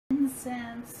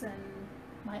incense and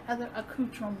my other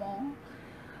accoutrement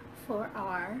for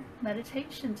our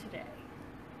meditation today.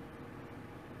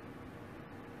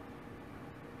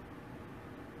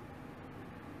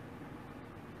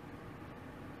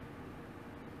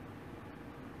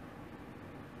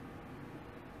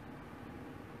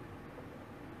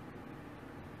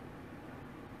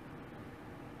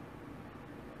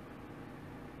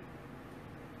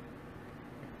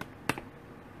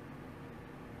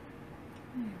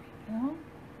 There we go.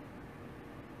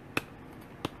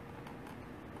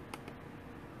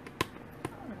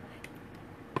 All right.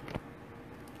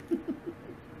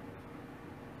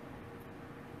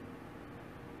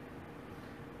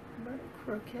 A little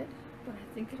crooked, but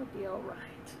I think it'll be all right.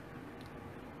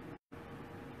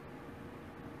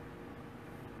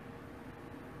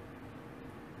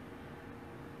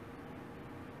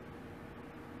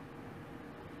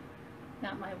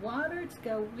 Got my water to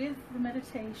go with the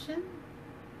meditation.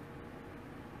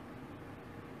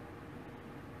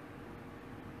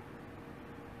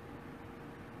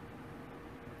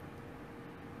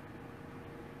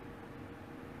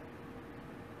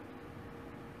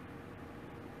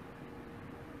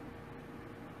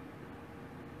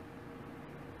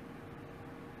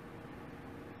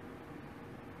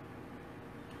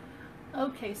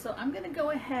 Okay, so I'm going to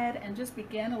go ahead and just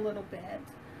begin a little bit.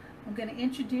 I'm going to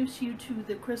introduce you to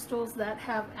the crystals that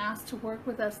have asked to work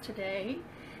with us today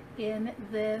in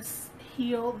this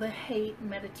Heal the Hate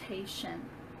meditation.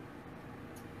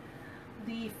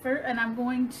 And I'm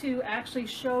going to actually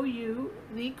show you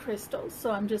the crystals. So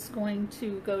I'm just going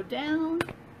to go down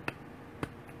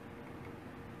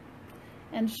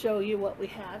and show you what we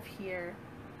have here.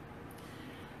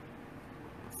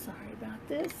 Sorry about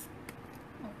this.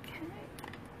 Okay.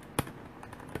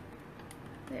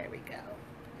 There we go.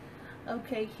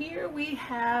 Okay, here we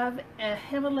have a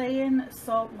Himalayan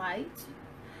salt light.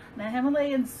 Now,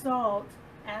 Himalayan salt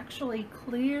actually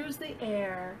clears the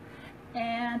air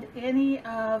and any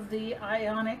of the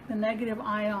negative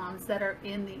ions that are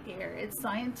in the air. It's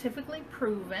scientifically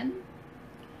proven.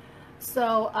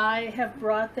 So I have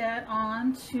brought that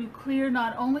on to clear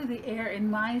not only the air in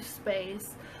my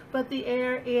space, but the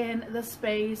air in the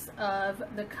space of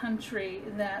the country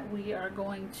that we are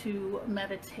going to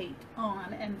meditate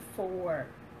on and for.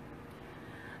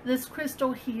 This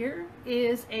crystal here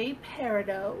is a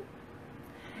peridot,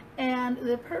 and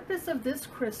the purpose of this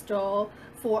crystal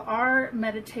for our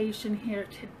meditation here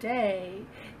today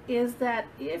is that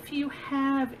if you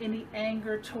have any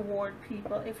anger toward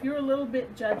people, if you're a little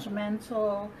bit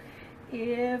judgmental,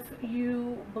 if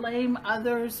you blame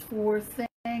others for things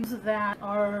that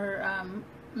are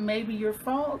maybe your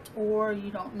fault, or you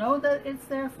don't know that it's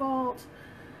their fault.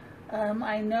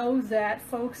 I know that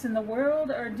folks in the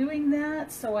world are doing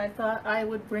that, so I thought I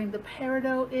would bring the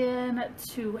peridot in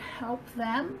to help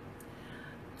them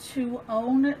to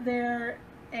own their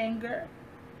anger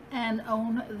and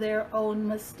own their own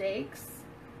mistakes.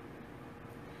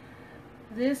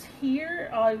 This here,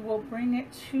 I will bring it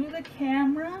to the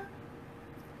camera.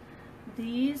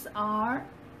 These are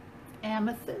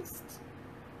amethyst.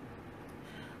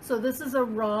 So this is a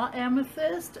raw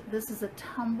amethyst. This is a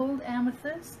tumbled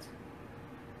amethyst.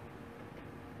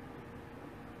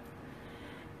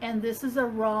 And this is a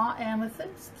raw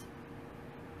amethyst.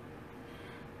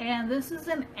 And this is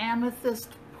an amethyst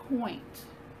point.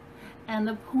 And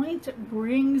the point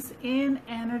brings in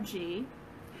energy.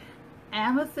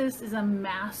 Amethyst is a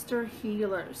master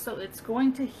healer. So it's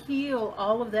going to heal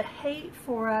all of the hate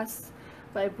for us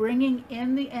by bringing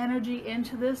in the energy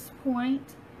into this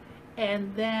point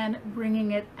and then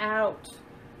bringing it out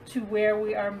to where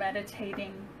we are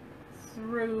meditating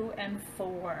through and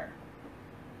for.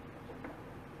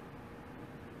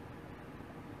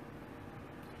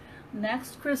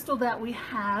 Next crystal that we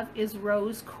have is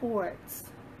rose quartz.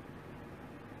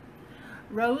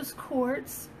 Rose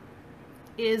quartz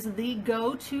is the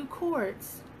go-to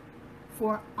quartz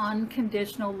for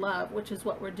unconditional love, which is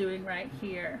what we're doing right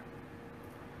here.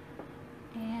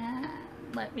 And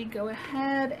let me go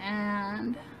ahead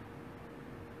and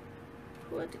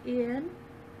put in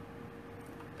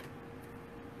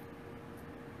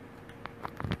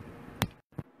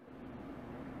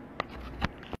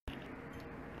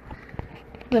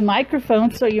the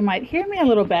microphone so you might hear me a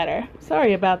little better.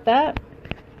 Sorry about that.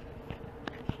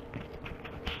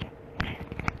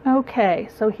 Okay,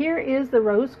 so here is the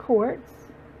rose quartz,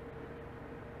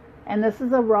 and this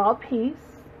is a raw piece.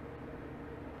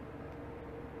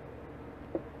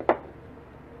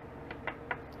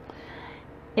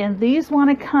 And these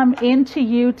want to come into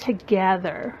you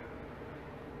together.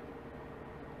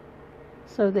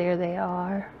 So there they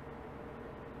are.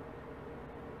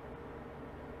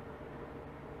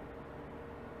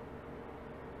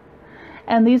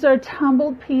 And these are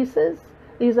tumbled pieces.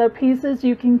 These are pieces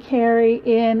you can carry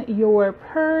in your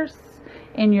purse,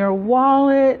 in your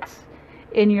wallet,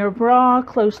 in your bra,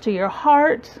 close to your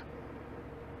heart.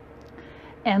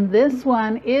 And this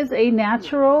one is a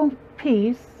natural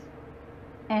piece,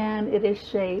 and it is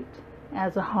shaped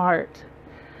as a heart.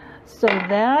 So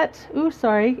that,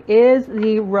 is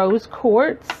the rose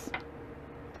quartz.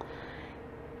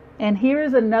 And here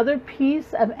is another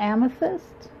piece of amethyst.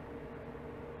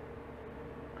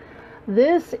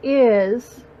 This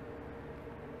is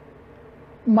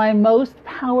my most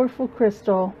powerful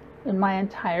crystal in my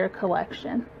entire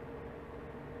collection.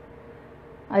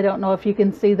 I don't know if you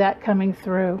can see that coming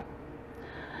through.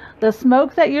 The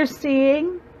smoke that you're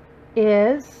seeing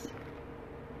is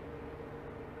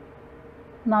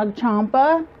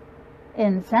Nagchampa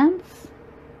incense.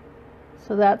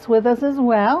 So that's with us as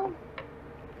well.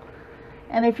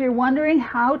 And if you're wondering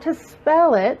how to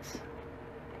spell it,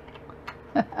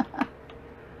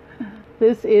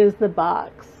 this is the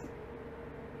box.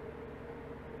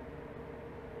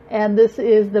 And this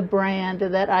is the brand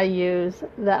that I use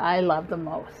that I love the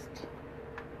most.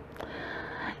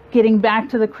 Getting back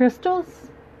to the crystals,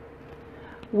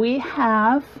 we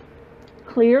have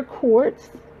clear quartz.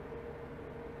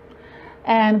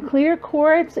 And clear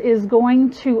quartz is going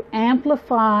to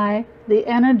amplify the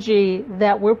energy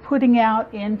that we're putting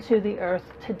out into the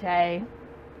earth today.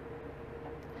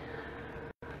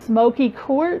 Smoky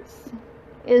quartz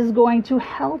is going to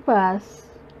help us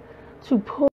to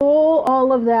pull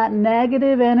all of that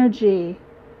negative energy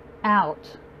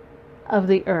out of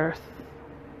the earth.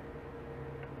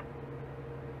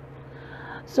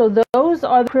 So those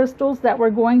are the crystals that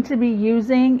we're going to be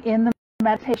using in the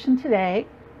meditation today.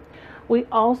 We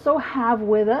also have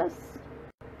with us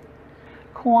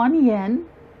Kuan Yin,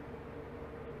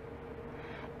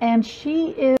 and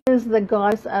she is the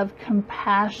goddess of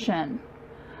compassion,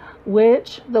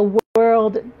 which the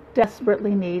world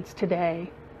desperately needs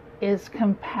today, is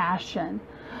compassion.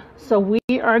 So we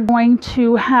are going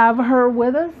to have her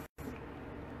with us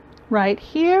right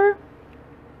here.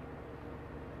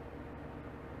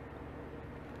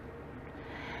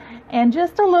 And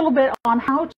just a little bit on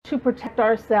how to protect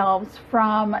ourselves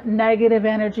from negative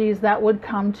energies that would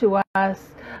come to us,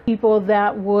 people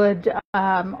that would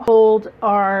hold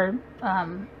our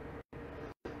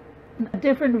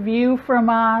different view from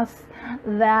us,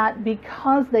 that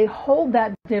because they hold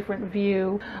that different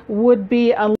view would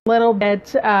be a little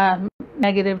bit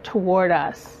negative toward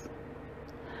us.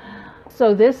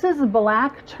 So this is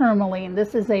black tourmaline.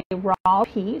 This is a raw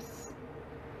piece.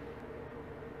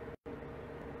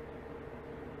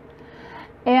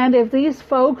 And if these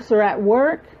folks are at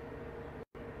work,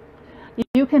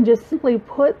 you can just simply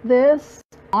put this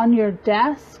on your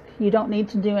desk. You don't need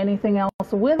to do anything else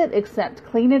with it except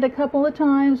clean it a couple of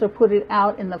times or put it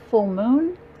out in the full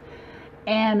moon.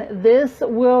 And this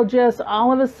will just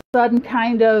all of a sudden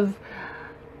kind of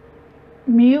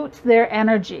mute their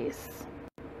energies.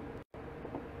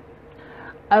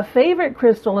 A favorite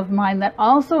crystal of mine that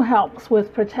also helps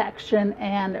with protection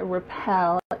and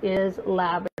repel is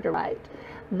labradorite.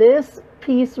 This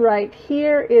piece right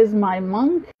here is my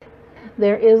monk.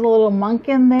 There is a little monk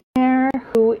in there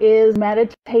who is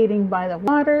meditating by the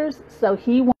waters, so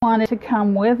he wanted to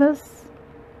come with us.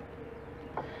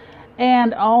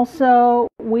 And also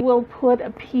we will put a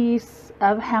piece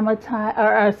of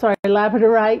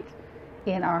labradorite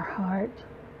in our heart.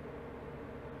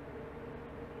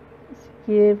 Just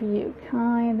give you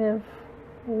kind of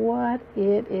what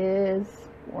it is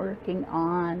working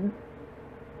on.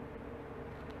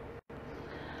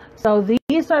 So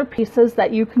these are pieces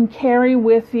that you can carry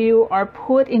with you or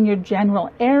put in your general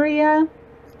area,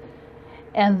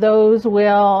 and those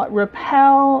will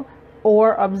repel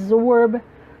or absorb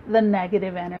the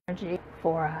negative energy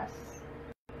for us.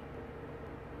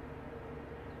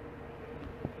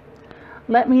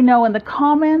 Let me know in the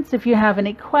comments if you have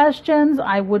any questions.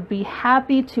 I would be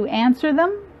happy to answer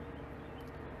them.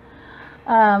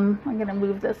 I'm going to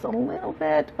move this a little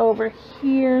bit over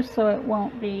here so it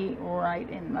won't be right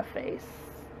in my face.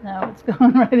 No, it's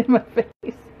going right in my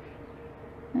face.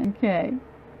 Okay.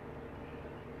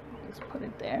 Just put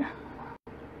it there.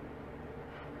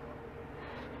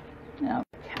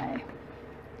 Okay.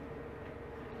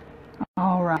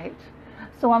 All right.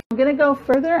 So I'm going to go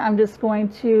further. I'm just going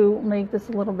to make this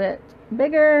a little bit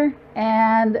bigger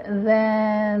and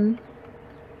then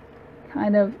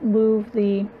kind of move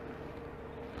the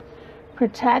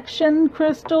protection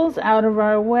crystals out of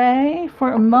our way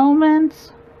for a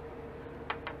moment.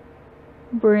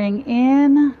 Bring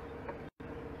in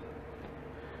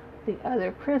the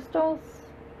other crystals.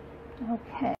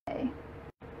 Okay.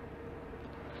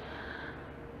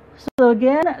 So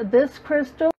again, this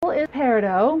crystal is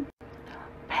peridot.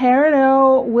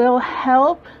 Peridot will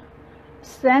help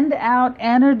send out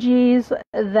energies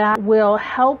that will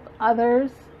help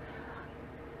others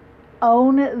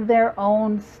own their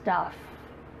own stuff.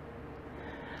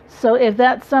 So if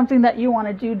that's something that you want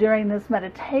to do during this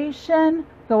meditation,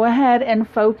 go ahead and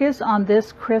focus on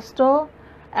this crystal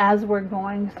as we're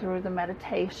going through the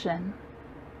meditation.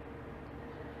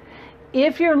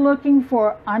 If you're looking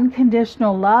for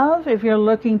unconditional love, if you're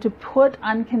looking to put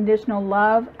unconditional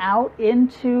love out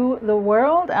into the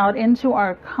world, out into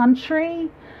our country,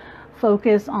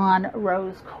 focus on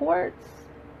rose quartz.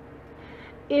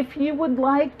 If you would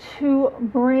like to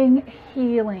bring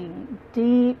healing,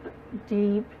 deep,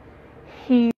 deep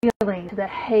healing to the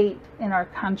hate in our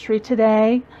country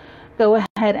today, go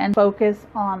ahead and focus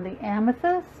on the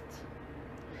amethyst.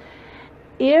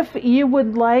 If you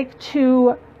would like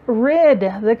to rid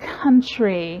the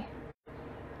country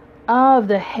of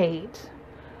the hate,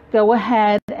 go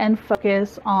ahead and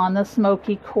focus on the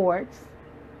smoky quartz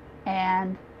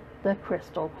and the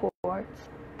crystal quartz.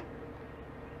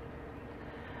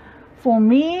 For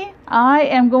me, I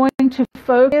am going to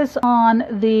focus on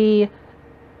the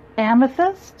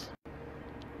amethyst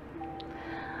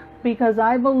because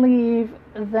I believe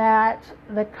that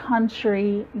the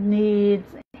country needs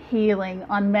healing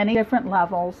on many different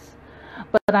levels,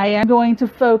 but I am going to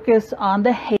focus on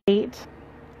the hate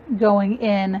going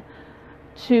in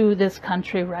to this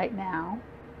country right now.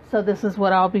 So this is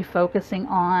what I'll be focusing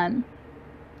on.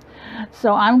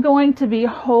 So I'm going to be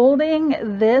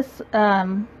holding this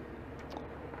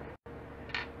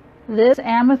this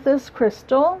amethyst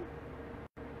crystal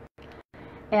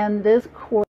and this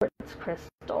quartz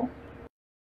crystal.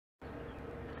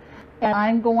 And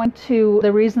I'm going to,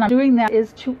 the reason I'm doing that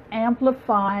is to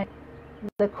amplify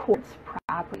the quartz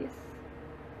properties.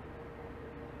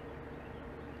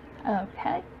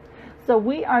 Okay, so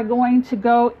we are going to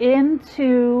go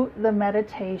into the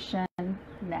meditation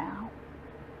now.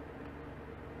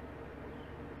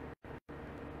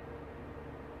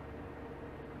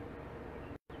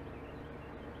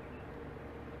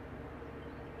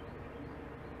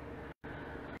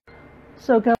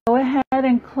 So go ahead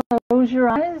and close your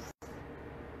eyes.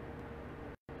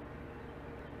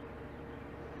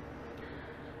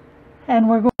 And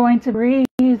we're going to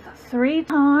breathe 3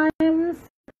 times.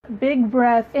 Big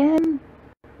breath in,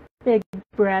 big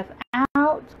breath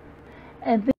out.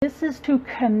 And this is to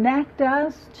connect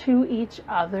us to each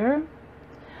other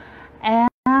and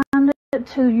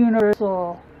to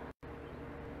universal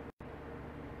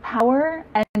power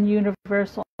and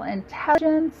universal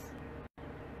intelligence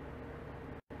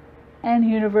and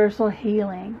universal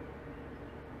healing.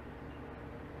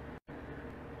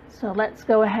 So let's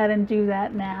go ahead and do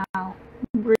that now.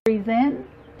 Breathe in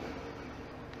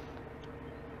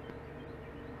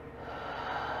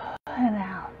and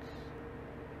out.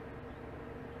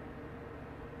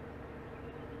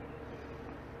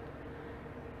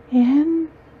 In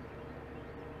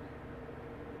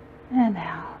and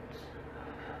out.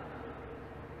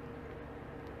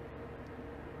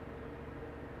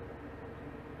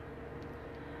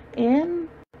 In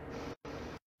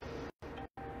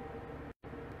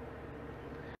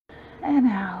and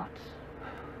out.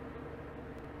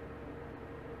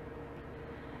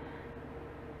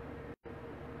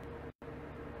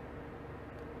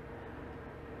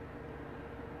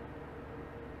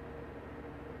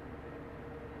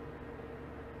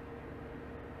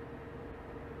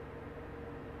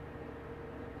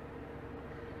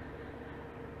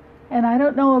 And I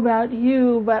don't know about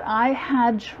you, but I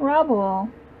had trouble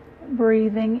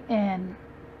breathing in.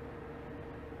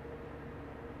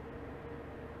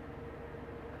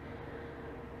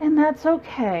 And that's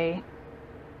okay.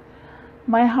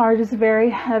 My heart is very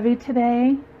heavy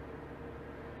today,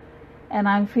 and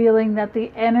I'm feeling that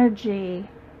the energy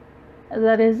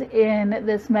that is in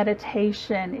this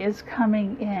meditation is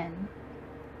coming in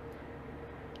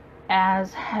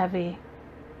as heavy.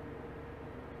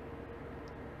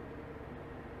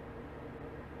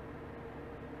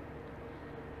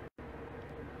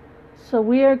 So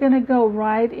we are going to go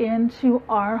right into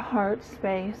our heart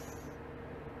space.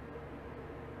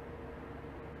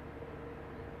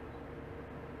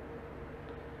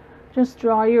 Just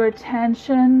draw your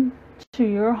attention to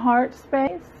your heart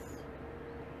space.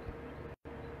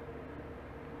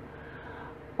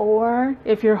 Or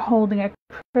if you're holding a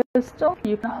crystal,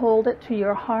 you can hold it to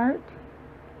your heart.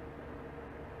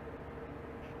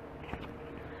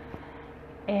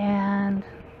 And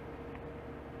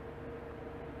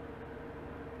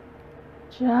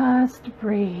just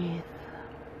breathe.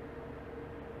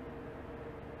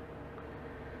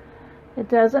 It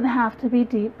doesn't have to be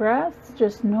deep breaths,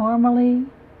 just normally.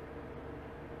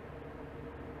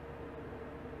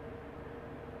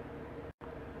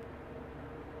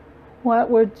 What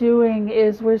we're doing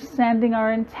is we're sending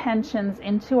our intentions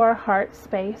into our heart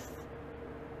space,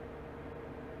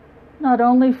 not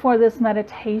only for this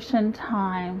meditation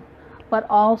time, but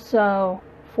also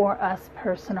for us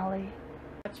personally.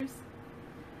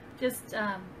 Just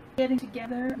getting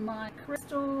together my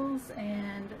crystals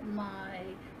and my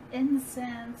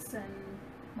incense and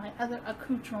my other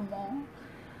accoutrement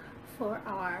for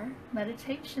our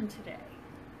meditation today.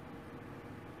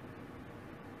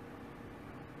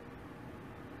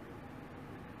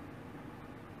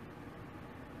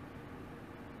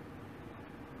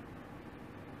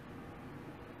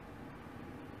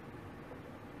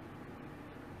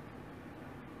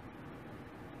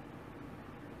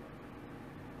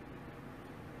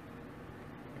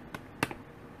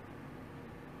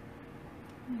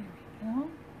 There we go.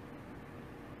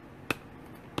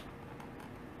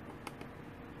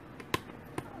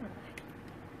 All right.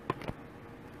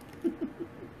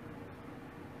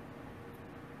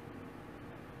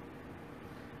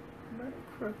 A little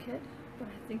crooked, but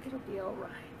I think it'll be all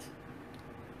right.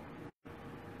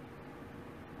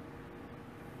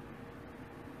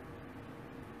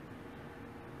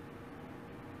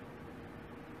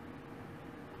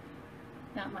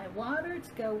 Got my water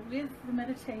to go with the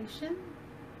meditation.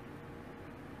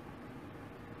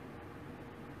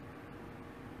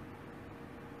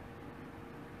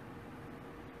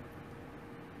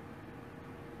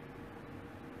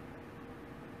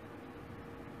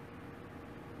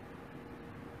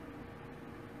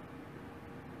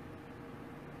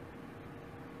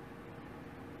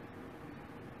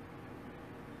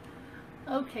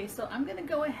 Okay, so I'm going to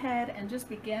go ahead and just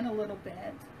begin a little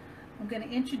bit. I'm going to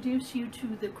introduce you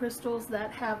to the crystals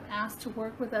that have asked to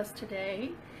work with us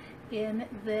today in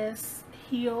this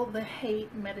Heal the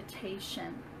Hate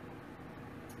meditation.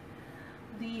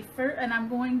 And I'm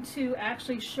going to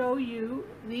actually show you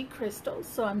the crystals.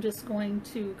 So I'm just going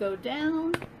to go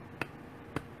down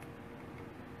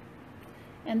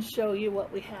and show you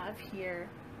what we have here.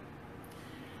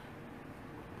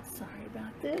 Sorry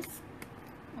about this.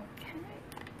 Okay.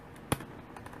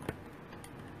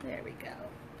 There we go.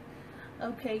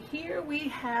 Okay, here we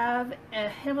have a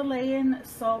Himalayan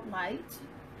salt light.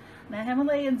 Now,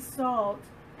 Himalayan salt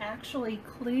actually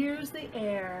clears the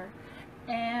air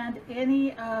and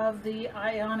any of the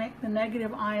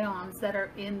negative ions that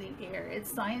are in the air.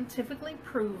 It's scientifically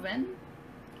proven.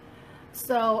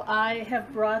 So I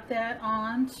have brought that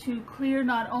on to clear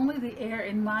not only the air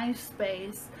in my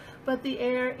space, but the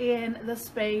air in the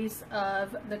space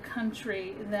of the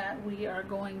country that we are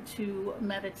going to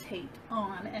meditate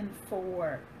on and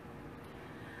for.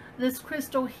 This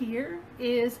crystal here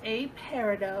is a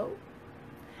peridot,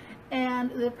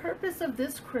 and the purpose of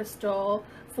this crystal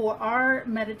for our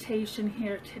meditation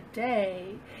here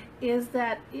today is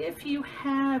that if you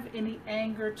have any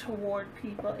anger toward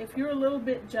people, if you're a little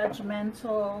bit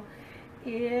judgmental,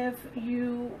 if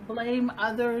you blame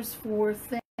others for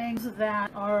things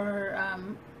that are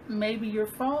maybe your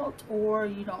fault, or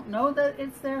you don't know that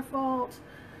it's their fault.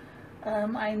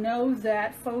 I know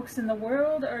that folks in the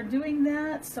world are doing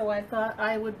that, so I thought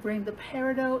I would bring the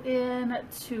peridot in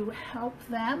to help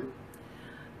them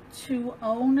to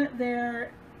own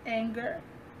their anger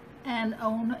and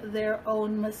own their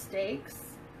own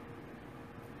mistakes.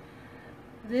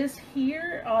 This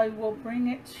here, I will bring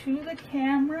it to the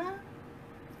camera.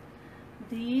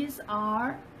 These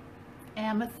are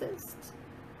amethyst.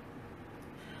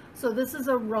 So this is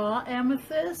a raw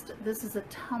amethyst. This is a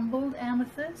tumbled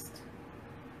amethyst.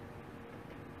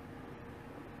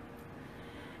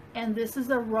 And this is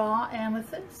a raw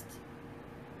amethyst.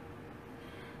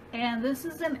 And this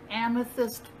is an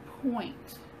amethyst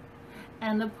point.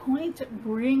 And the point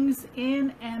brings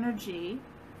in energy.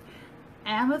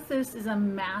 Amethyst is a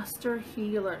master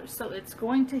healer. So it's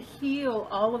going to heal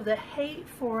all of the hate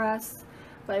for us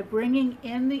by bringing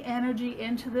in the energy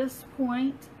into this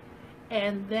point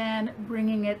and then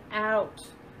bringing it out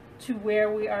to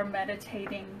where we are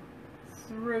meditating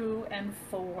through and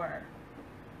for.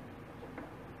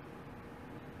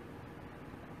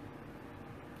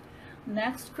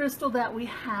 Next crystal that we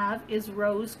have is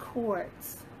rose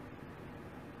quartz.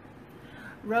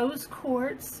 Rose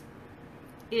quartz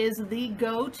is the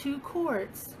go-to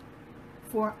quartz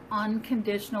for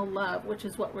unconditional love, which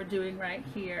is what we're doing right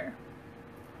here.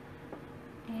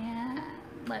 And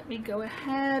let me go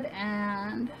ahead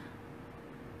and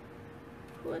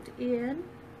put in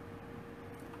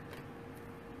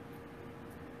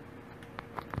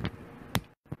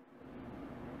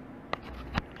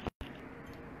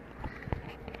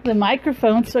the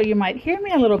microphone so you might hear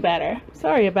me a little better.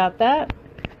 Sorry about that.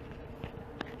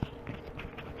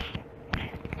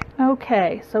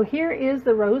 Okay, so here is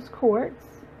the rose quartz,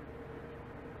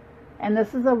 and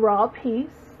this is a raw piece.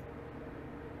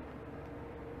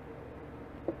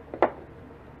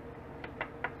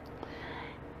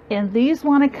 And these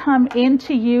want to come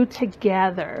into you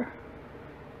together.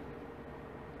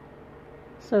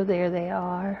 So there they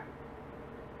are.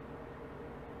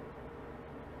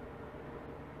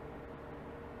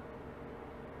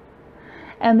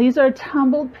 And these are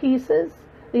tumbled pieces.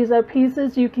 These are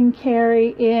pieces you can carry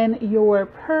in your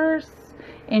purse,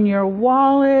 in your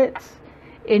wallet,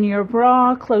 in your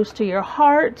bra, close to your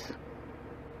heart.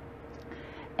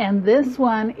 And this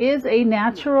one is a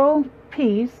natural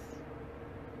piece,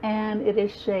 and it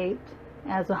is shaped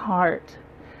as a heart.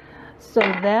 So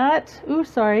that,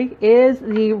 is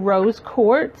the rose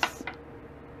quartz.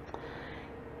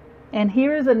 And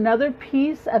here is another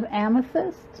piece of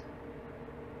amethyst.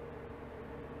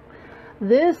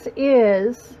 This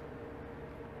is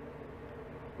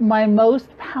my most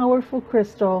powerful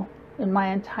crystal in my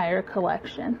entire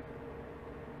collection.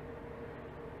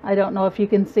 I don't know if you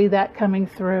can see that coming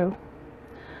through.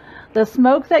 The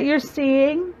smoke that you're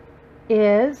seeing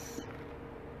is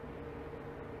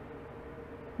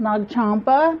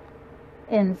Nagchampa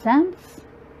incense.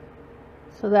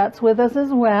 So that's with us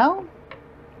as well.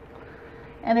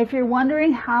 And if you're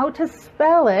wondering how to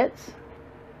spell it,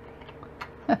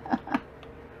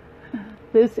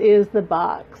 this is the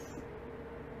box.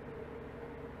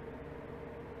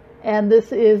 And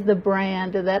this is the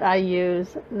brand that I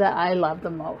use that I love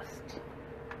the most.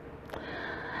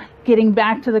 Getting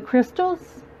back to the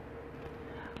crystals,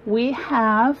 we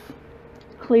have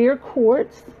clear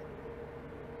quartz.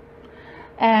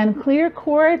 And clear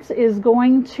quartz is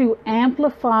going to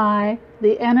amplify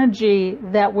the energy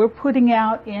that we're putting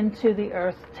out into the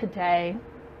earth today.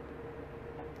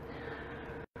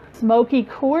 Smoky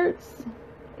quartz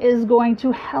is going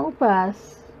to help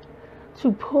us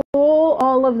to pull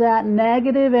all of that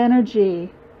negative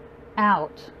energy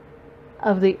out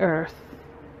of the earth.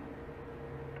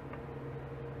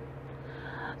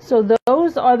 So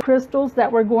those are the crystals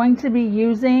that we're going to be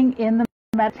using in the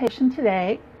meditation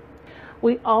today.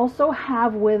 We also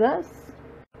have with us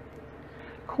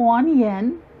Kuan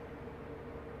Yin,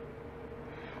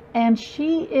 and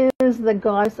she is the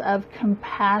goddess of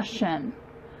compassion,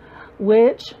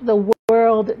 which the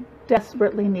world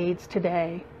desperately needs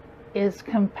today, is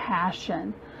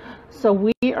compassion. So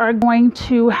we are going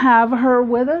to have her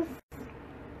with us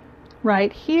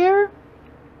right here.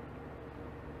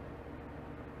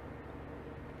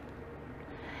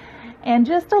 And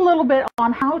just a little bit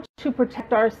on how to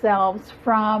protect ourselves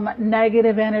from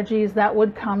negative energies that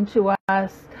would come to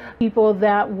us, people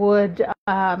that would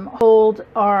hold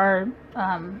our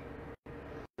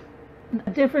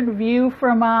different view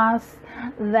from us,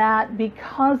 that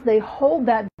because they hold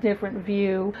that different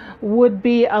view would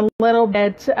be a little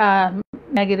bit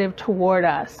negative toward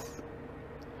us.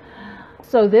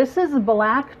 So this is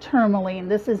black tourmaline.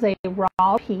 This is a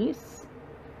raw piece.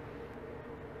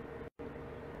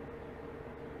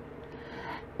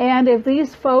 And if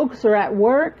these folks are at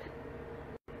work,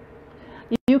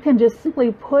 you can just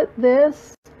simply put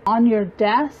this on your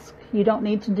desk. You don't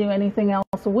need to do anything else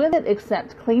with it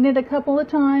except clean it a couple of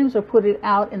times or put it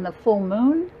out in the full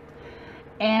moon.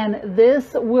 And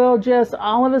this will just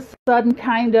all of a sudden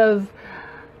kind of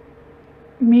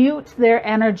mute their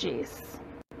energies.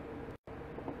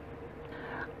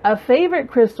 A favorite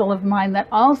crystal of mine that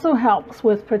also helps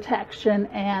with protection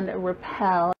and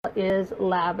repel is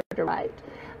labradorite.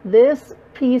 This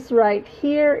piece right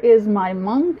here is my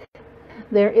monk.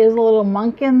 There is a little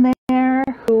monk in there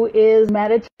who is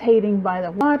meditating by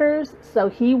the waters, so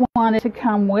he wanted to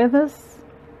come with us.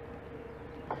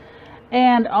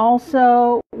 And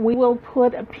also we will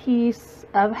put a piece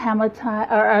of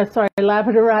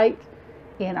labradorite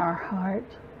in our heart.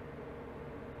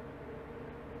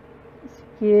 Just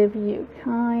give you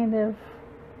kind of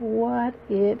what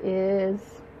it is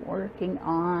working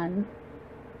on.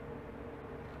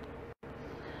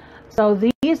 So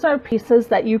these are pieces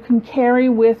that you can carry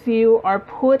with you or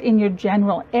put in your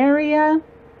general area,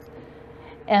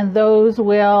 and those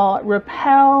will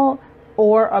repel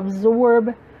or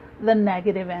absorb the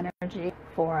negative energy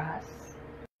for us.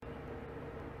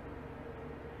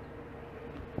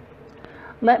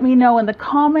 Let me know in the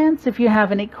comments if you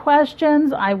have any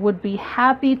questions. I would be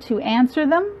happy to answer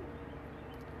them.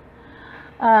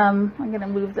 I'm going to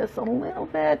move this a little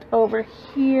bit over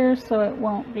here so it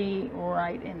won't be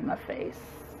right in my face.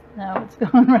 No, it's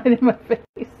going right in my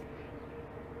face.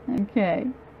 Okay.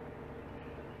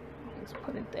 Just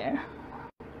put it there.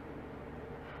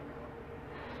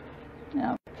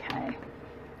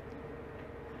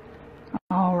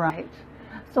 right.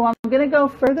 So I'm going to go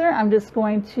further. I'm just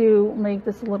going to make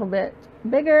this a little bit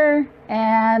bigger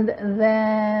and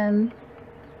then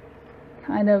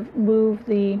kind of move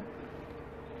the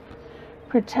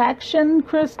protection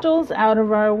crystals out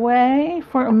of our way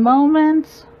for a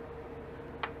moment.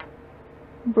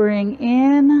 Bring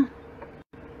in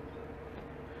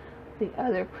the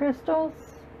other crystals.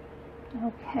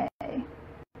 Okay.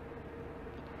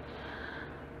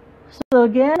 So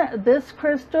again, this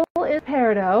crystal is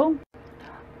peridot.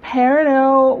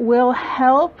 Peridot will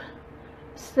help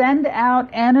send out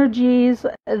energies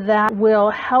that will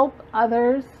help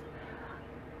others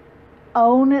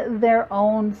own their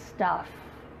own stuff.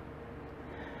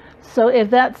 So if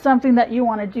that's something that you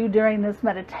want to do during this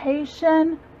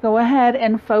meditation, go ahead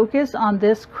and focus on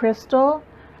this crystal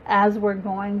as we're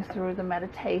going through the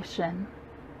meditation.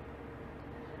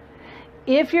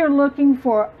 If you're looking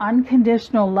for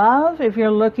unconditional love, if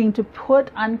you're looking to put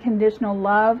unconditional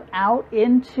love out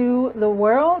into the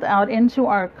world, out into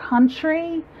our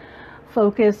country,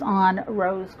 focus on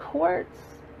rose quartz.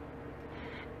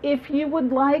 If you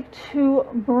would like to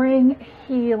bring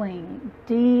healing,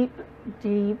 deep,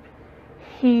 deep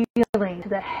healing to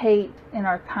the hate in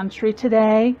our country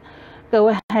today, go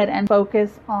ahead and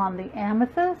focus on the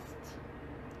amethyst.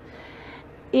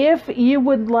 If you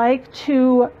would like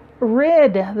to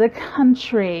rid the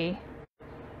country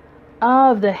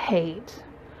of the hate,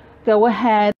 go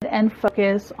ahead and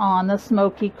focus on the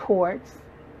smoky quartz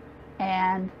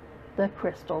and the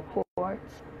crystal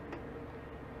quartz.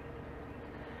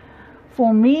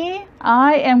 For me,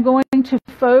 I am going to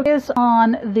focus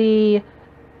on the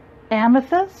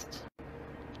amethyst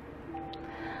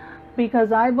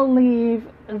because I believe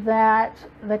that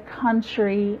the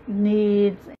country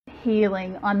needs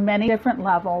healing on many different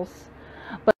levels.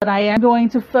 But I am going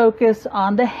to focus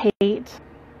on the hate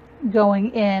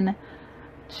going in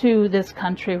to this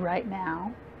country right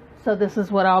now. So this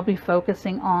is what I'll be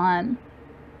focusing on.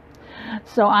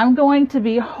 So I'm going to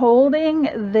be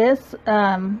holding this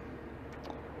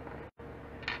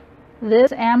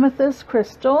this amethyst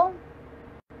crystal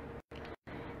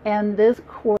and this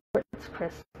quartz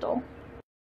crystal.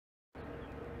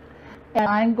 And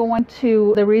I'm going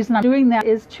to, the reason I'm doing that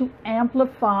is to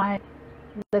amplify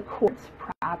the quartz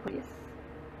properties.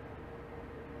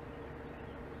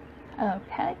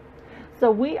 Okay,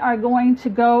 so we are going to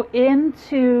go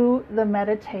into the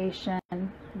meditation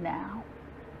now.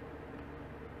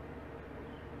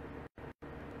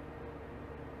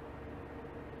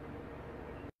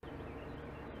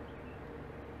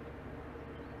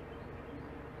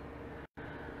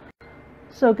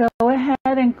 So go ahead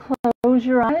and close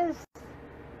your eyes.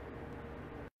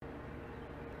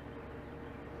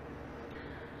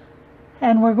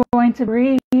 And we're going to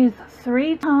breathe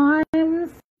 3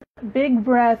 times. Big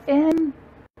breath in,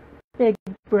 big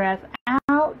breath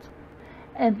out.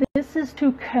 And this is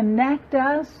to connect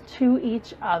us to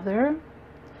each other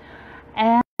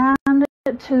and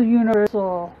to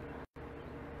universal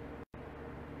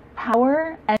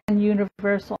power and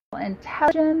universal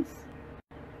intelligence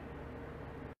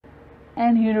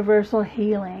and universal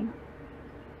healing.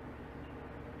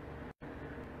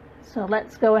 So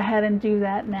let's go ahead and do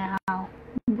that now.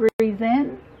 Breathe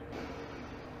in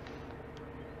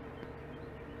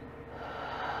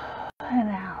and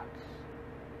out.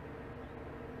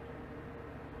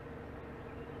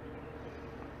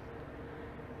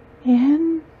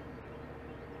 In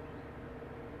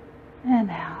and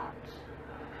out.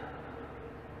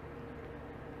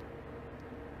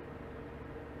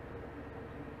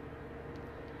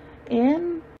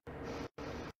 In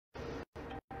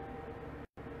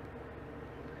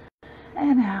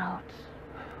and out.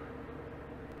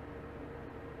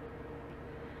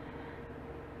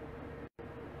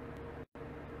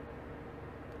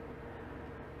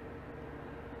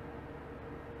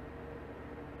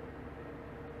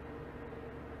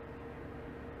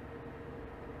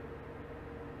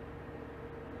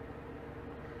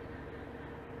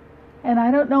 And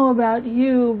I don't know about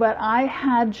you, but I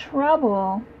had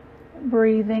trouble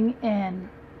breathing in.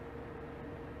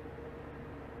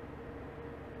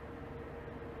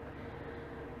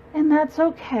 And that's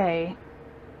okay.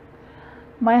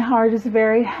 My heart is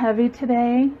very heavy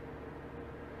today,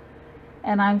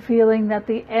 and I'm feeling that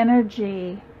the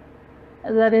energy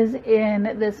that is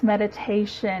in this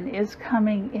meditation is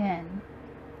coming in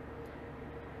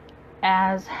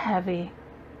as heavy.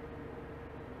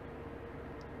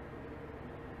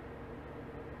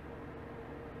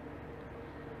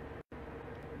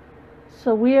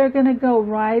 So we are going to go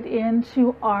right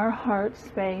into our heart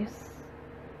space.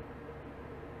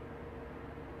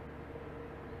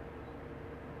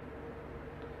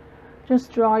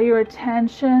 Just draw your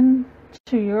attention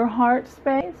to your heart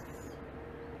space.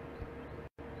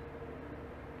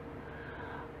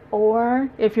 Or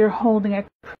if you're holding a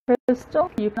crystal,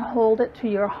 you can hold it to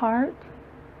your heart.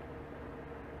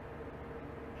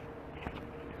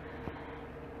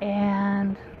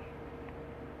 And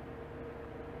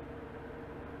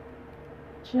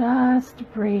just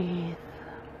breathe.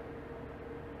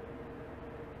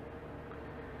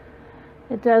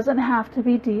 It doesn't have to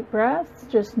be deep breaths,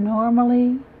 just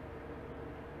normally.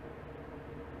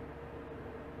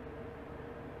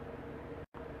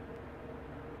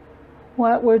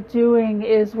 What we're doing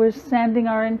is we're sending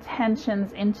our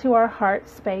intentions into our heart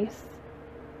space,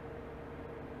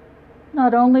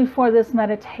 not only for this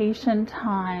meditation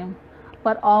time,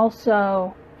 but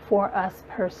also for us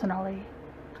personally.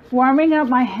 Warming up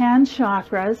my hand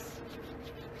chakras.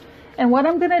 And what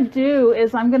I'm going to do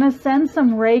is I'm going to send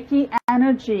some Reiki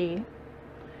energy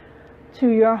to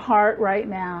your heart right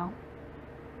now.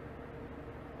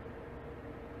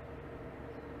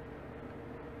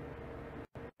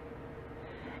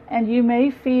 And you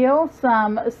may feel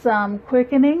some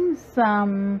quickening,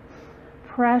 some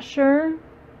pressure.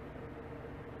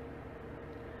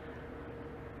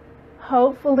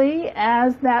 Hopefully,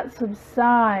 as that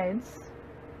subsides,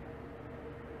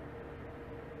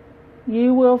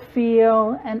 you will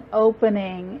feel an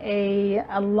opening, a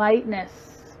lightness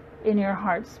in your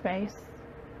heart space.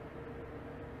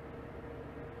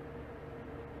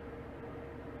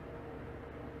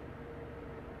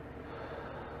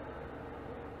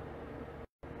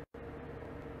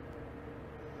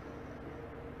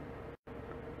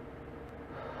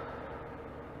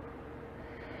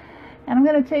 And I'm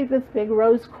going to take this big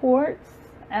rose quartz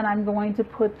and I'm going to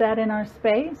put that in our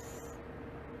space.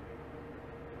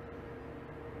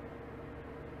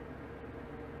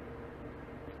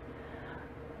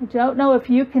 I don't know if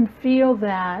you can feel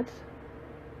that,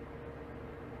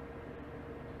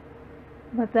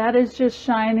 but that is just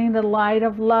shining the light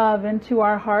of love into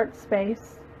our heart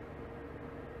space.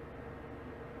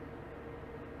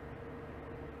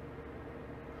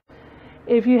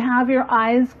 If you have your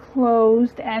eyes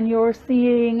closed and you're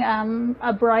seeing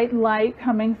a bright light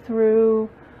coming through,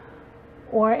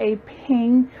 or a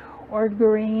pink or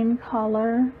green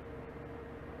color,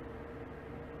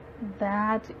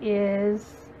 that is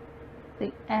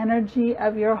the energy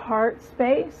of your heart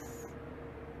space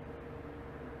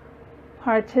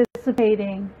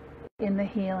participating in the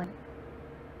healing.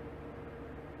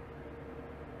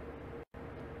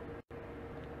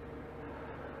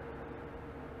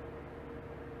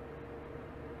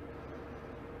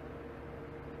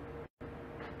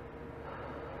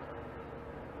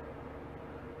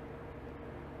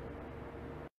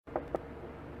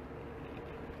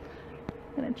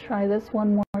 I'm going to try this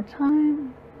one more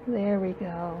time. There we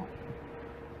go.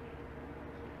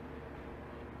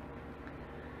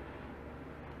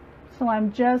 So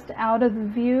I'm just out of the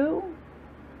view.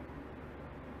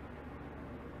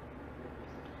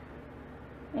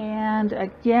 And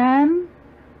again,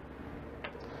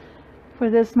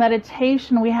 for this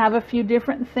meditation, we have a few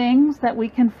different things that we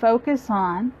can focus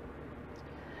on.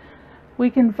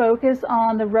 We can focus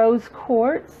on the rose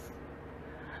quartz,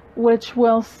 which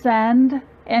will send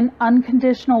an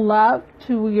unconditional love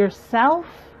to yourself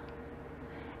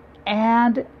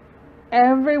and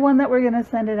everyone that we're going to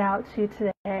send it out to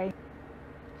today.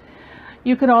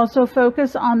 You could also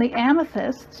focus on the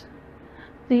amethyst.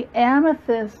 The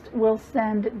amethyst will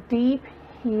send deep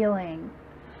healing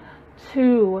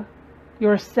to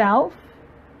yourself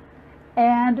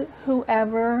and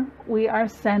whoever we are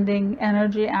sending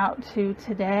energy out to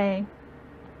today.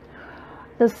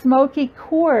 The smoky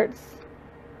quartz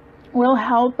will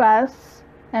help us,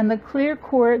 and the clear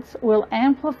quartz will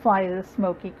amplify the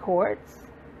smoky quartz.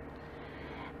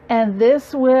 And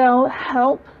this will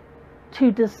help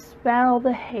to dispel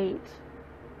the hate,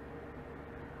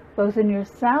 both in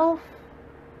yourself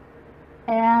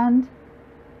and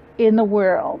in the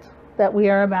world that we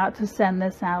are about to send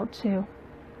this out to.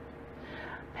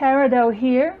 Peridot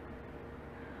here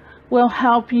will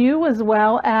help you as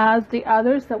well as the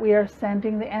others that we are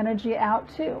sending the energy out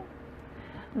to.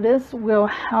 This will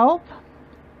help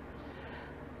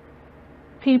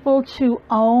people to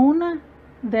own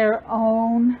their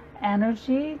own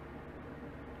energy,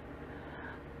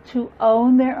 to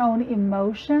own their own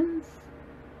emotions,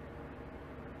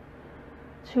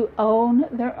 to own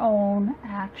their own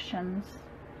actions.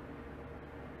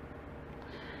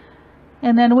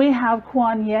 And then we have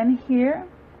Kuan Yin here,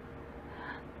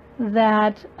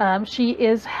 that she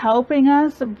is helping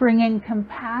us, bringing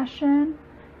compassion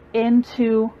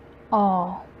into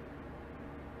all.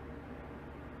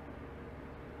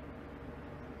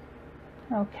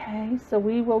 Okay, so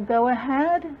we will go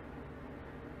ahead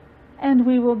and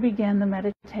we will begin the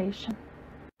meditation.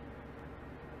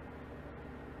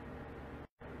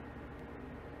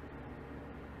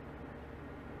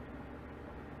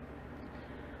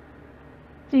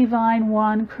 Divine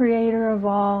One, Creator of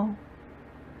all,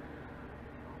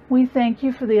 we thank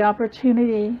you for the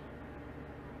opportunity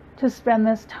to spend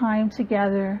this time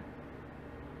together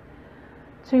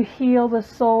to heal the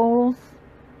souls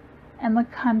and the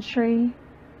country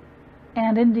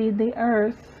and indeed the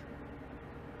earth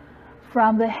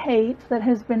from the hate that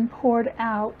has been poured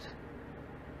out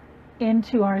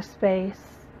into our space,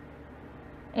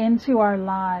 into our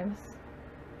lives,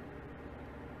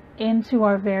 into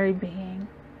our very being.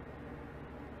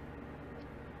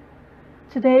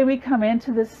 Today we come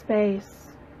into this space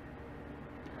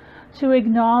to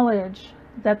acknowledge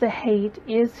that the hate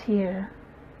is here.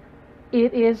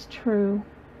 It is true.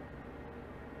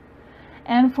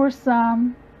 And for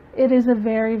some, it is a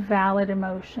very valid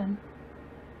emotion.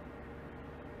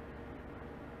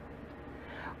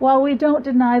 While we don't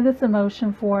deny this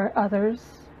emotion for others,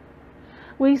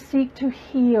 we seek to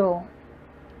heal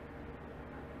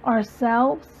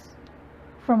ourselves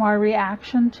from our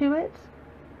reaction to it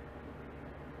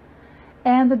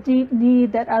and the deep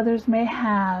need that others may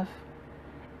have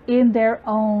in their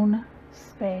own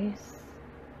space.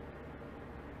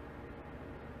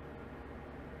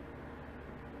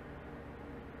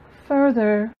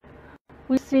 Further,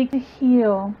 we seek to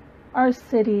heal our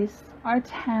cities, our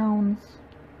towns,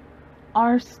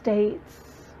 our states,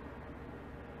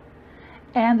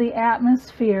 and the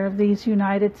atmosphere of these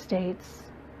United States.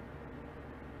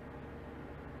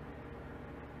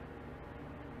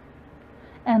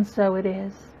 And so it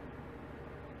is.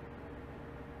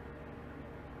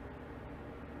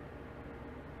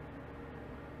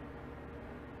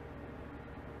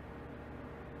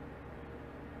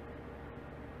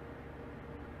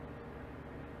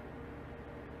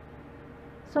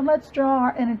 So let's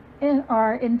draw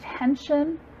our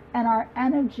intention and our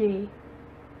energy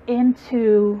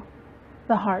into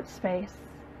the heart space.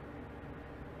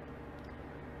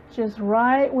 Just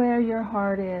right where your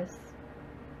heart is.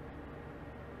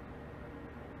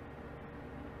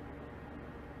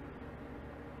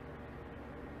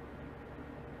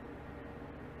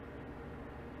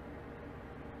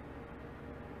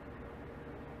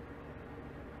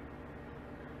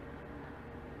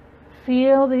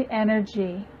 Feel the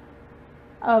energy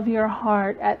of your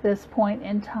heart at this point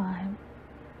in time.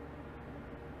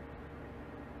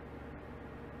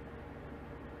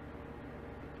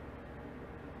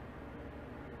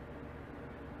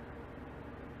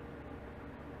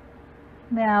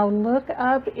 Now look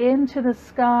up into the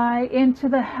sky, into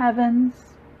the heavens,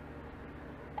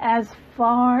 as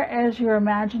far as your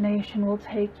imagination will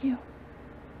take you.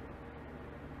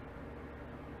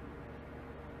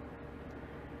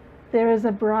 There is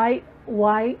a bright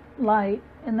white light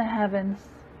in the heavens.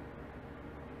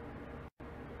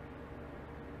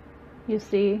 You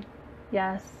see?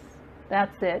 Yes,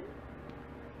 that's it.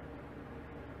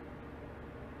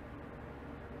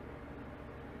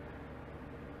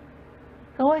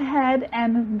 Go ahead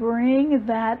and bring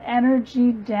that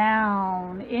energy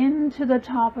down into the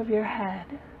top of your head.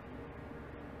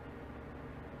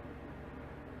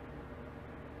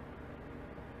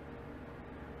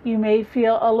 You may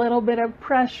feel a little bit of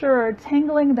pressure or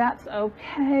tingling. That's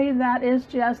okay. That is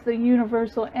just the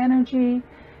universal energy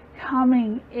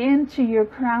coming into your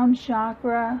crown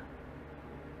chakra,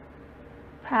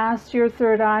 past your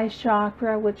third eye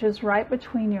chakra, which is right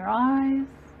between your eyes,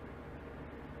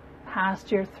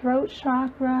 past your throat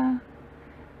chakra,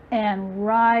 and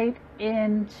right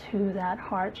into that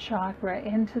heart chakra,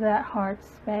 into that heart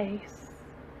space.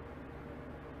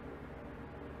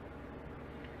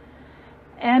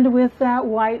 And with that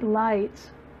white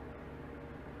light,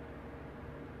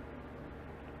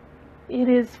 it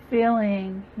is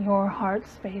filling your heart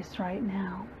space right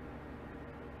now.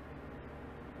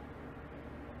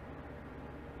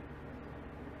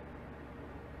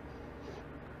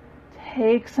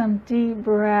 Take some deep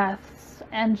breaths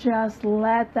and just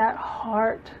let that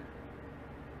heart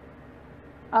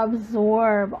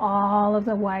absorb all of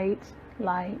the white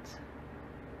light.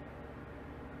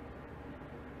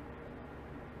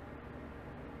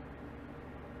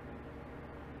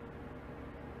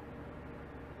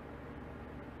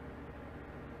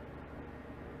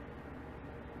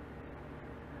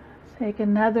 Take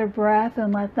another breath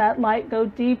and let that light go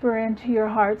deeper into your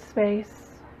heart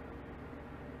space.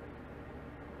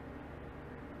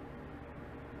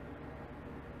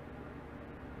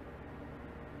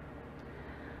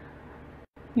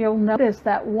 you'll notice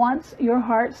that once your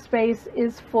heart space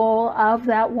is full of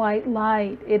that white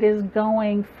light, it is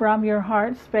going from your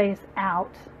heart space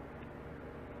out.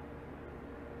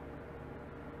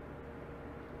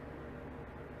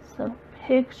 So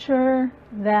picture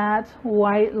that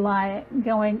white light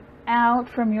going out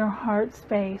from your heart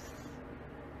space.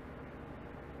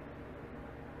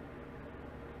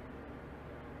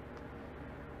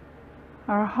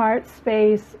 Our heart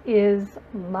space is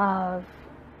love,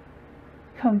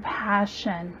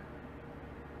 compassion.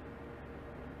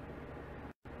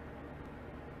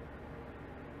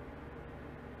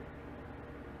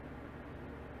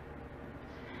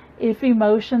 If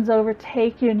emotions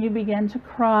overtake you and you begin to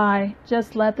cry,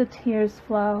 just let the tears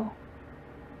flow.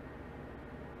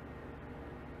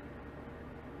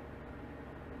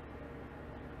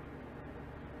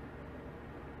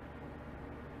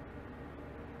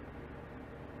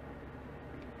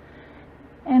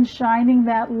 And shining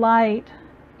that light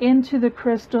into the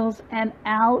crystals and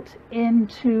out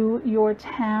into your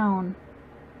town.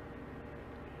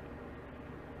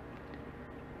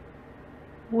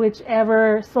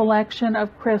 Whichever selection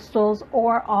of crystals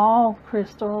or all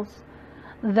crystals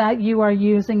that you are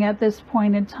using at this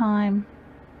point in time.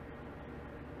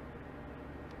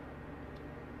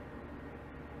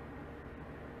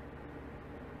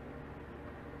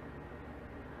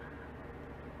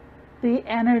 The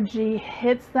energy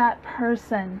hits that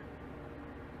person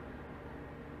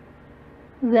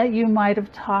that you might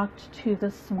have talked to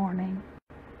this morning,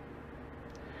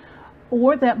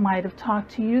 or that might have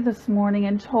talked to you this morning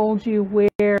and told you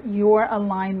where your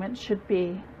alignment should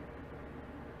be.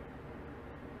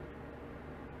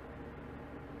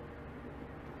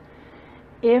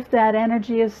 If that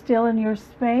energy is still in your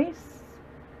space,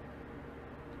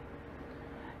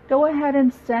 go ahead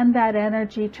and send that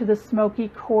energy to the smoky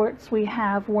quartz we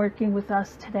have working with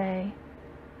us today.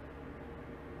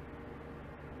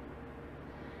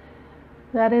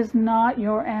 That is not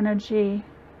your energy.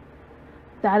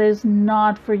 That is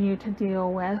not for you to deal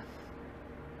with.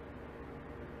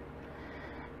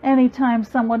 Anytime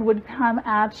someone would come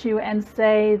at you and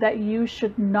say that you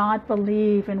should not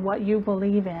believe in what you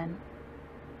believe in,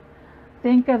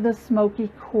 think of the smoky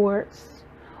quartz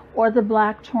or the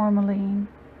black tourmaline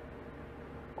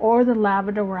or the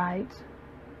labradorite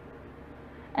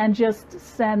and just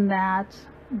send that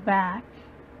back.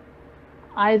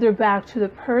 Either back to the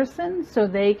person so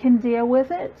they can deal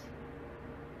with it,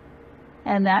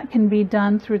 and that can be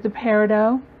done through the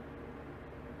peridot.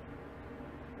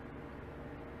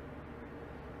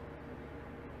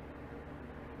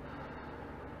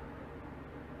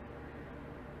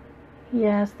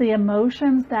 Yes, the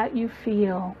emotions that you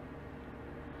feel,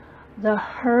 the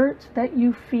hurt that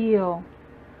you feel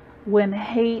when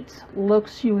hate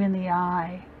looks you in the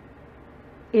eye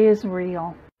is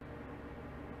real.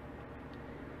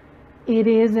 It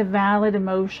is a valid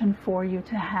emotion for you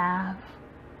to have.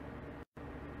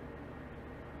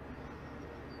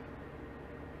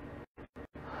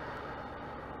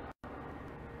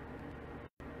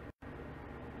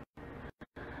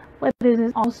 But it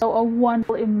is also a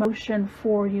wonderful emotion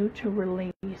for you to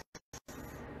release.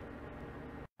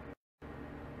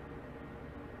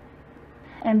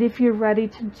 And if you're ready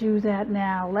to do that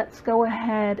now, let's go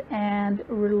ahead and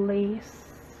release.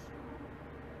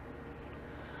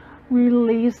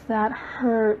 Release that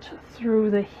hurt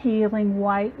through the healing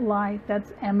white light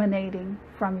that's emanating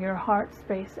from your heart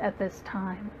space at this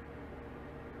time.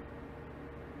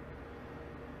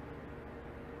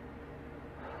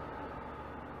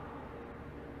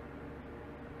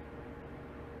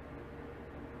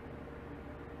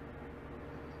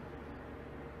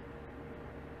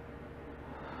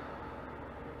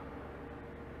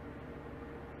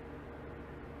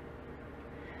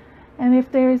 And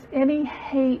if there's any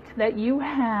hate that you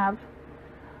have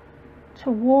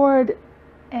toward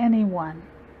anyone,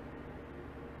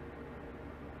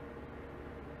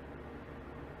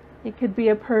 it could be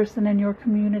a person in your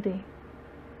community.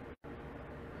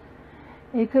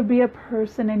 It could be a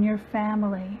person in your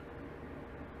family.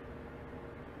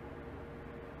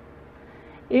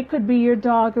 It could be your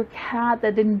dog or cat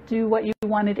that didn't do what you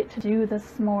wanted it to do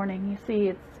this morning. You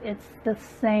see, it's the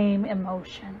same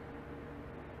emotion.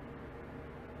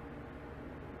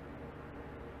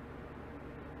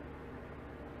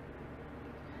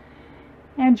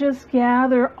 And just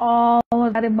gather all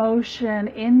of that emotion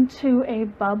into a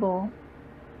bubble,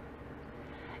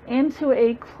 into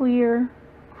a clear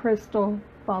crystal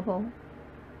bubble.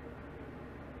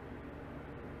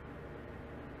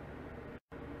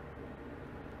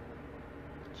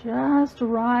 Just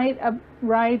right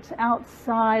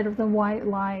outside of the white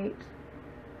light.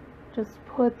 Just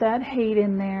put that hate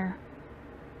in there.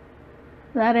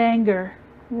 that anger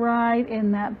right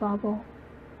in that bubble.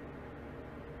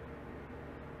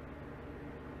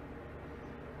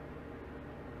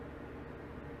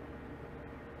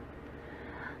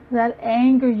 That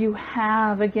anger you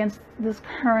have against this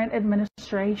current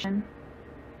administration.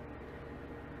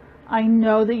 I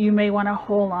know that you may want to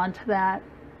hold on to that.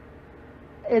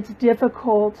 It's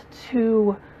difficult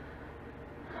to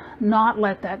not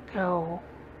let that go.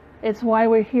 It's why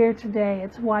we're here today.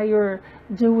 It's why you're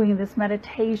doing this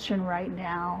meditation right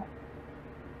now.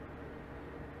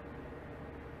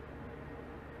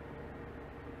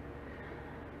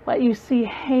 But you see,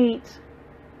 hate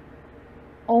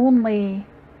only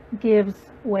gives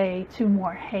way to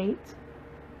more hate.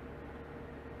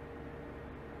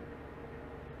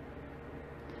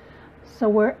 So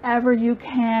wherever you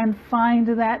can, find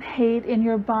that hate in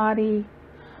your body,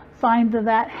 find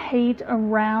that hate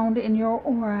around in your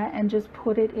aura, and just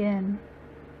put it in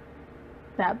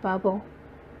that bubble.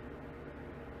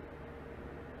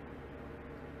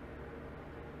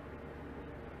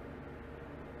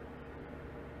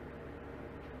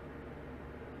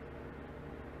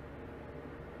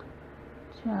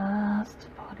 Just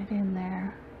put it in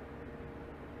there.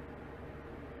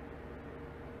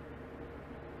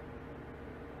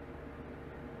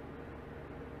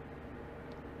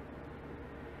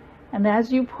 And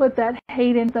as you put that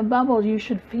hate into the bubble, you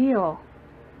should feel,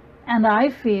 and I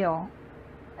feel,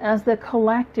 as the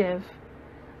collective,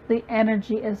 the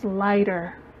energy is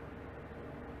lighter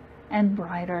and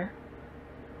brighter.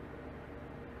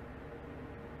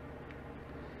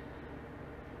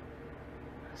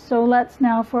 So let's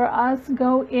now, for us,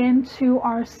 go into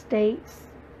our states.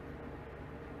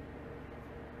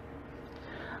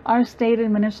 Our state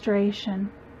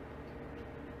administration.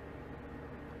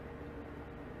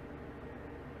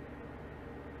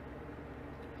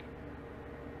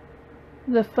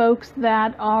 The folks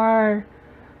that are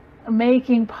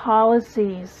making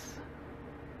policies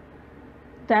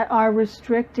that are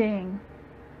restricting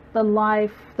the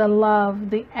life, the love,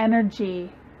 the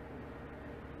energy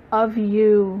of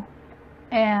you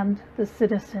and the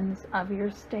citizens of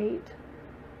your state.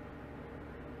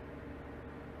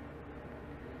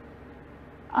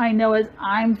 I know as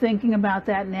I'm thinking about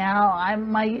that now,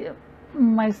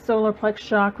 my solar plex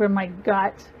chakra, my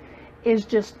gut is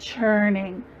just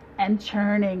churning and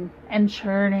churning and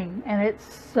churning, and it's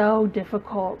so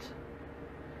difficult.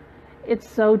 It's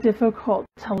so difficult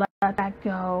to let that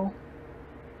go.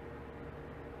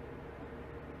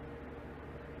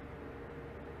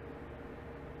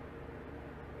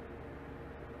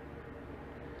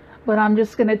 But I'm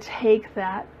just going to take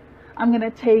that. I'm going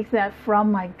to take that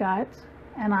from my gut,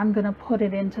 and I'm going to put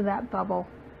it into that bubble.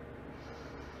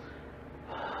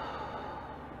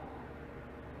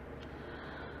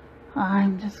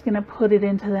 I'm just going to put it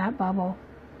into that bubble.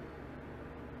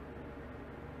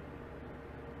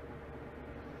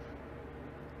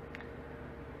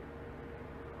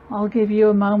 I'll give you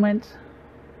a moment.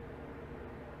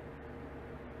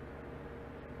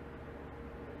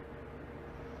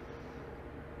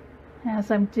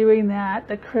 As I'm doing that,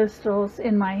 the crystals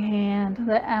in my hand,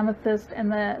 the amethyst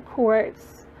and the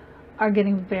quartz, are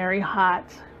getting very hot.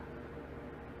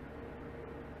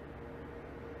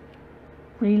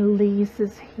 Release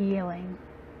is healing.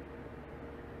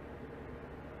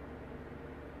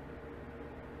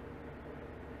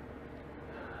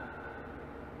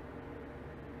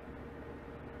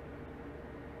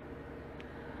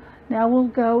 Now we'll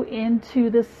go into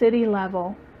the city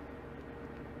level.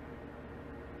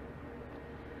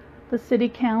 The city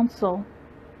council,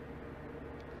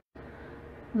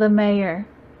 the mayor,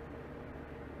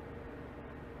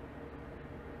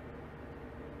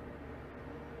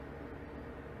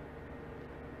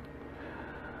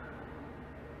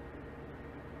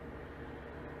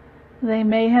 they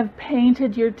may have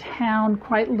painted your town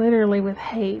quite literally with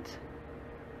hate.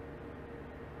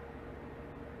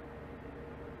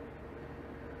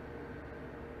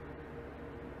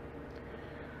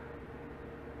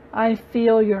 I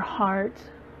feel your heart.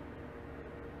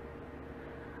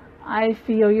 I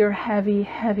feel your heavy,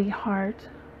 heavy heart.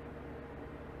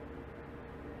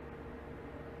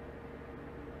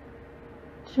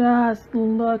 Just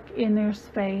look in their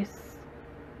space.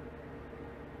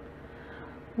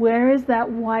 Where is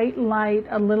that white light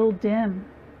a little dim?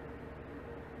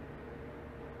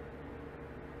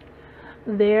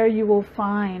 There you will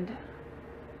find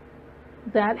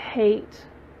that hate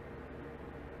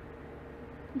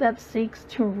that seeks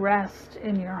to rest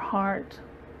in your heart.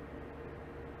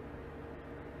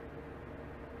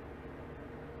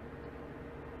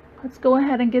 Let's go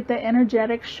ahead and get the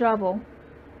energetic shovel,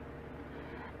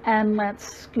 And let's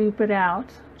scoop it out.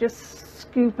 Just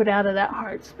scoop it out of that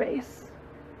heart space.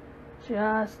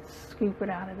 Just scoop it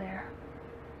out of there.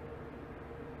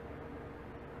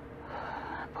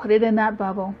 Put it in that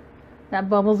bubble. That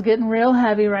bubble's getting real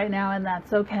heavy right now, and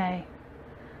that's okay.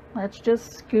 Let's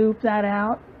just scoop that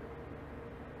out.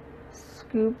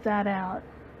 Scoop that out.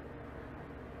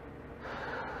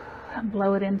 And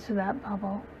blow it into that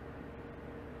bubble.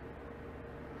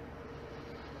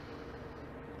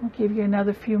 I'll give you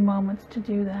another few moments to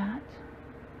do that.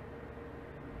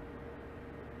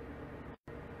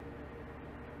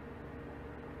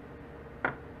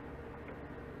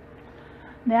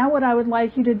 Now what I would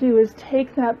like you to do is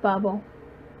take that bubble.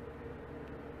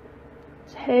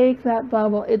 Take that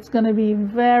bubble. It's going to be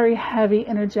very heavy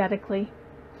energetically.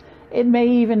 It may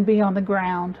even be on the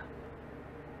ground.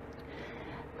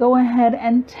 Go ahead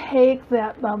and take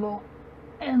that bubble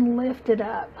and lift it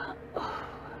up.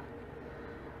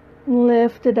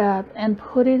 Lift it up and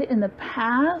put it in the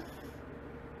path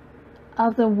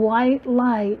of the white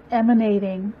light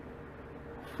emanating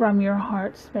from your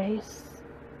heart space.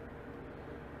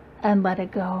 And let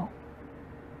it go.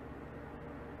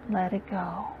 Let it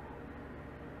go.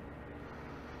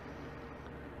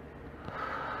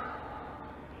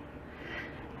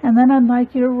 And then I'd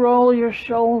like you to roll your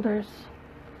shoulders.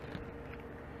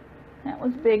 That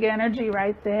was big energy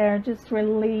right there, just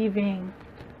relieving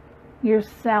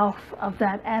yourself of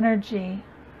that energy.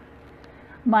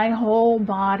 My whole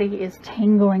body is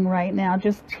tingling right now,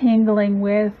 just tingling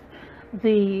with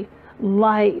the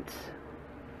light.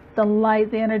 The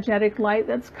light, the energetic light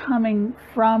that's coming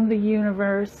from the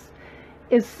universe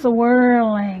is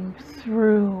swirling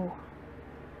through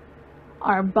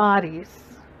our bodies,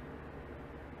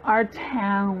 our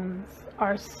towns,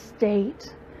 our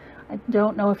state. I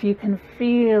don't know if you can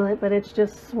feel it, but it's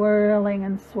just swirling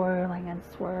and swirling and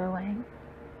swirling.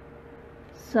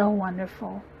 So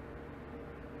wonderful.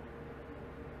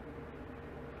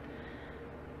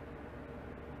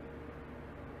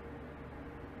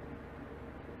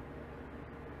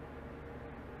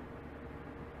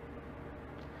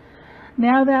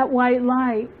 Now that white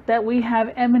light that we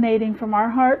have emanating from our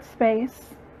heart space,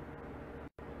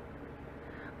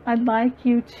 I'd like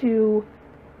you to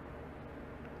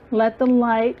let the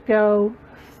light go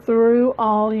through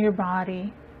all your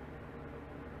body.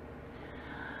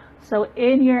 So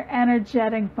in your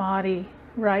energetic body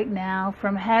right now,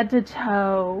 from head to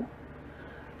toe,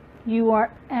 you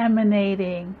are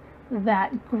emanating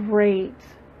that great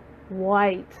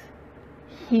white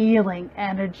healing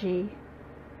energy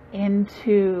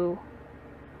into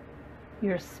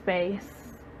your space,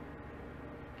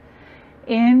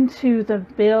 into the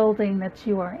building that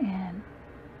you are in.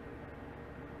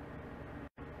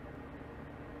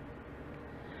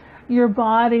 Your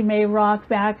body may rock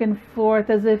back and forth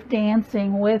as if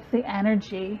dancing with the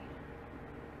energy.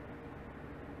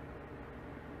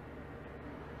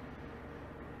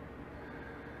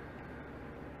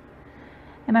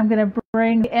 And I'm going to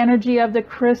bring the energy of the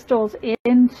crystals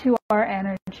into our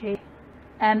energy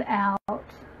and out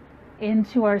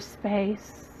into our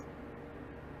space.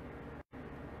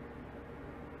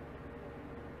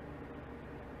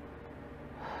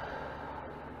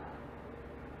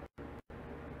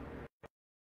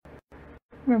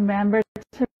 Remember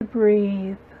to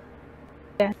breathe.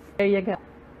 Yes, there you go.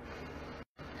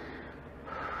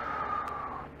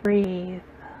 Breathe.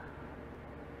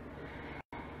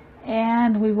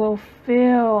 And we will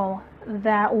fill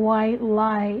that white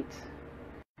light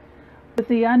with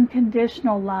the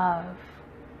unconditional love.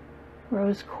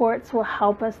 Rose quartz will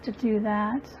help us to do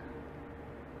that.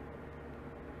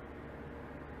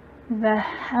 The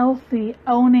healthy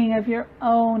owning of your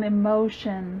own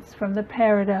emotions from the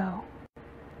peridot.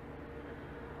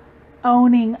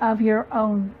 Owning of your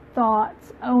own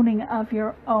thoughts, owning of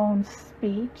your own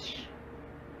speech.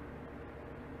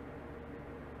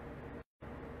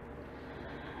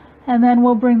 And then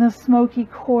we'll bring the smoky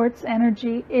quartz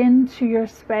energy into your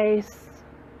space.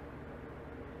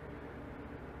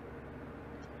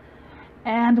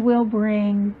 And we'll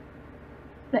bring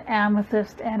the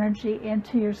amethyst energy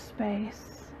into your space.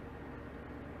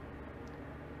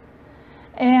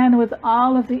 And with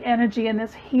all of the energy and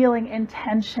this healing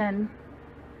intention,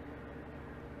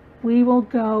 we will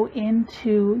go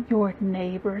into your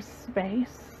neighbor's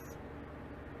space.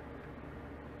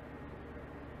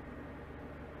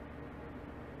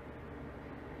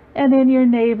 And in your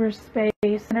neighbor's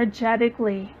space,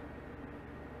 energetically,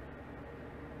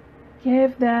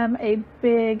 give them a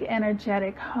big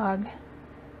energetic hug.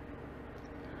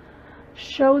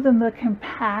 Show them the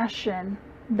compassion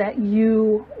that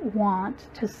you want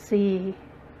to see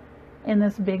in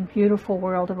this big, beautiful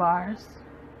world of ours.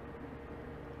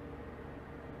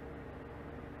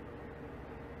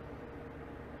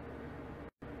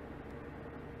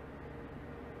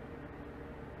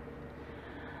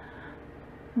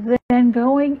 Then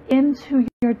going into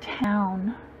your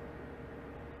town,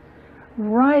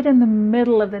 right in the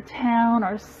middle of the town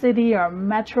or city or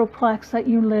metroplex that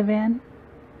you live in.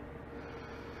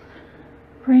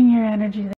 Bring your energy